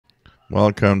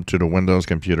Welcome to the Windows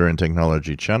Computer and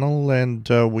Technology channel, and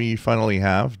we finally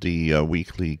have the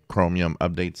weekly Chromium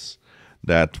updates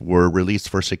that were released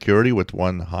for security with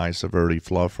one high severity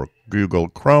flaw for Google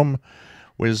Chrome,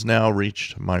 which has now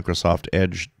reached Microsoft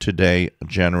Edge today,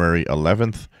 January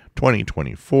 11th,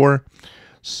 2024.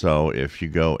 So if you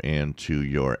go into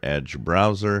your Edge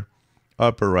browser,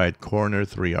 upper right corner,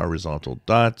 3 horizontal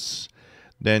dots,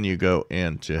 then you go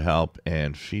into Help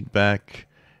and Feedback,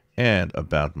 and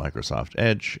about Microsoft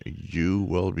Edge, you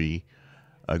will be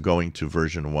going to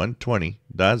version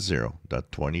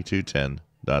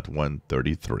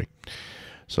 120.0.2210.133.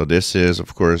 So this is,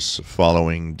 of course,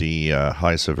 following the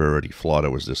high severity flaw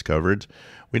that was discovered.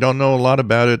 We don't know a lot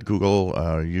about it.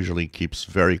 Google usually keeps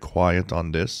very quiet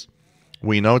on this.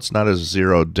 We know it's not a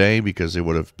 0-day because it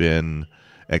would have been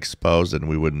exposed and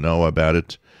we would know about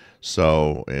it.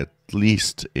 So at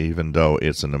least, even though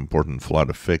it's an important flaw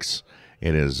to fix,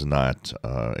 it is not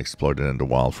exploded in the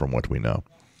wild from what we know.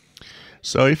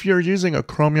 So if you're using a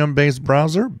Chromium-based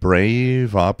browser,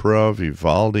 Brave, Opera,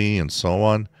 Vivaldi, and so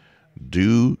on,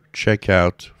 do check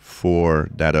out for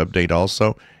that update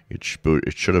also. It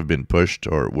should have been pushed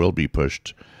or will be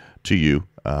pushed to you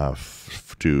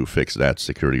to fix that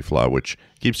security flaw, which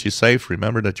keeps you safe.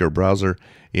 Remember that your browser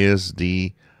is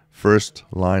the first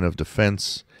line of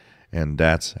defense, and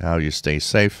that's how you stay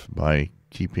safe, by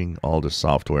keeping all the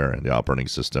software and the operating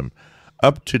system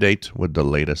up to date with the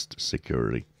latest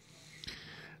security.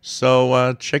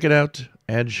 So check it out.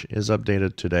 Edge is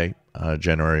updated today,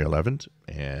 January 11th,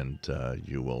 and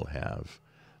you will have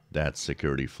that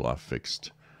security flaw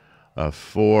fixed.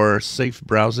 For safe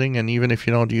browsing, and even if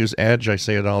you don't use Edge, I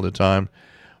say it all the time,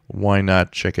 why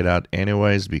not check it out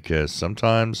anyways? Because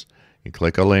sometimes you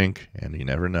click a link and you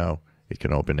never know, it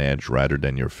can open Edge rather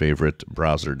than your favorite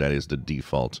browser that is the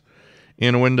default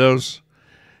in Windows.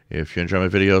 If you enjoy my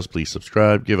videos, please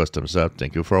subscribe, give us thumbs up.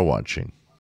 Thank you for watching.